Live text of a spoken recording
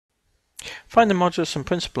Find the modulus and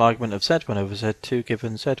principal argument of z1 over z2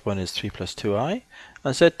 given z1 is 3 plus 2i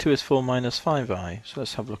and z2 is 4 minus 5i. So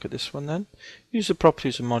let's have a look at this one then. Use the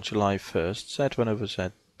properties of moduli first, z1 over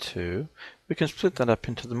z2. We can split that up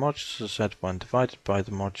into the modulus of z1 divided by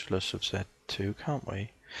the modulus of z2, can't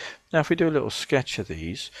we? Now if we do a little sketch of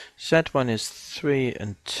these, z1 is 3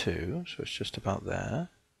 and 2, so it's just about there.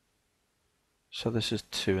 So this is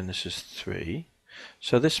 2 and this is 3.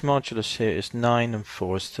 So this modulus here is 9 and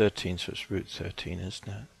 4 is 13, so it's root 13, isn't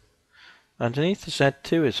it? Underneath the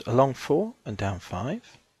z2 is along 4 and down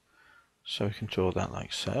 5. So we can draw that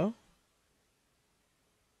like so.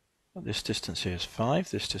 This distance here is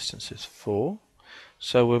 5, this distance is 4.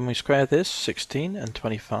 So when we square this, 16 and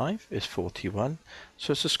 25 is 41.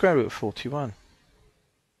 So it's the square root of 41.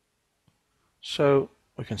 So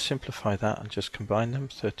we can simplify that and just combine them,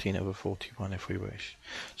 13 over 41 if we wish.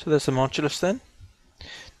 So there's the modulus then.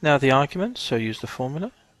 Now the argument, so use the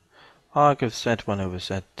formula. Arg of z1 over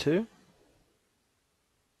z2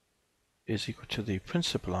 is equal to the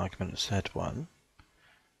principal argument of z1.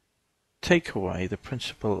 Take away the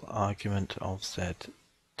principal argument of z2.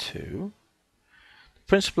 The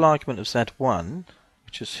principal argument of z1,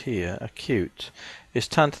 which is here, acute, is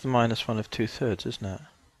tan to the minus 1 of 2/3, isn't it?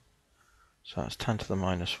 So that's tan to the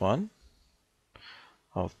minus 1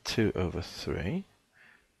 of 2 over 3.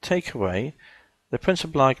 Take away the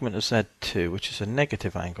principal argument of z2, which is a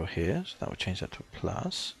negative angle here, so that would change that to a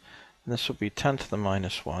plus. And this will be tan to the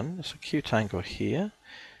minus 1. It's a acute angle here.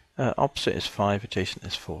 Opposite is 5, adjacent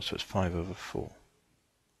is 4, so it's 5 over 4.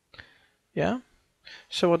 Yeah?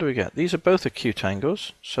 So what do we get? These are both acute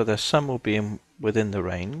angles, so their sum will be within the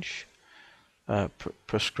range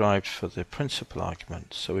prescribed for the principal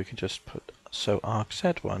argument. So we can just put, so arc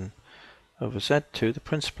z1 over z2, the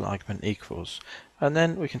principal argument equals, and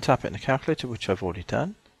then we can tap it in the calculator, which I've already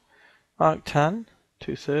done. Arctan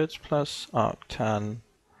 2/3 plus arctan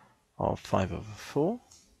of 5 over 4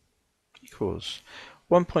 equals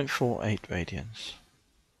 1.48 radians.